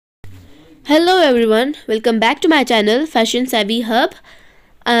Hello everyone, welcome back to my channel Fashion Savvy Hub.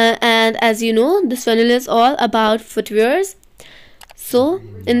 And as you know, this channel is all about footwears. So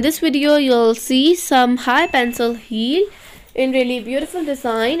in this video you'll see some high pencil heel in really beautiful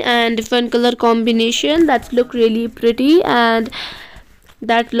design and different color combination that look really pretty and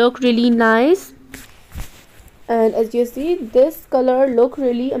that look really nice. And as you see, this color look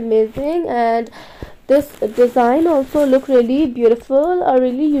really amazing, and this design also look really beautiful, a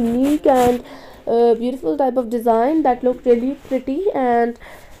really unique and beautiful type of design that look really pretty and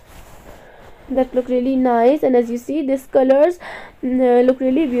that look really nice. And as you see, these colors look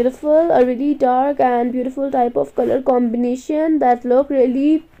really beautiful, a really dark and beautiful type of color combination that look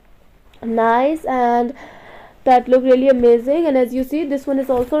really nice and that look really amazing. And as you see, this one is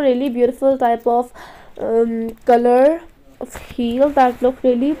also really beautiful type of color of heel that look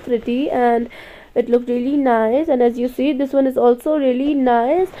really pretty and it looked really nice. And as you see, this one is also really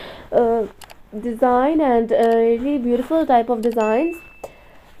nice design and really beautiful type of designs.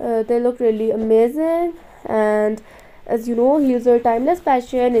 They look really amazing. And as you know, heels are timeless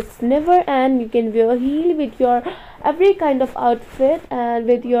fashion. It's never end. You can wear heel with your every kind of outfit and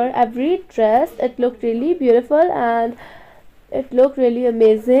with your every dress. It looked really beautiful and it looked really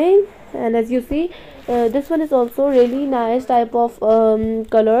amazing. And as you see, this one is also really nice type of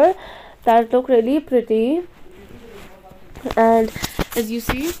color that look really pretty. And as you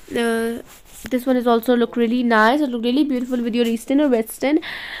see, this one is also look really nice. It look really beautiful with your eastern or western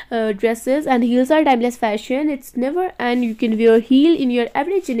dresses. And heels are timeless fashion. It's never and you can wear heel in your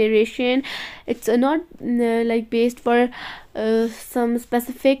every generation. It's not like based for some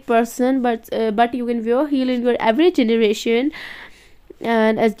specific person, but you can wear heel in your every generation.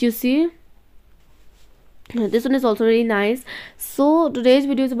 And as you see, this one is also really nice. So today's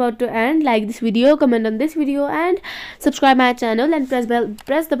video is about to end. Like this video, comment on this video, and subscribe my channel and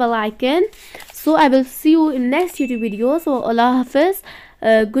press the bell icon. So I will see you in next YouTube video. So Allah Hafiz,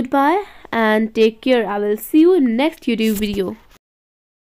 goodbye and take care. I will see you in next YouTube video.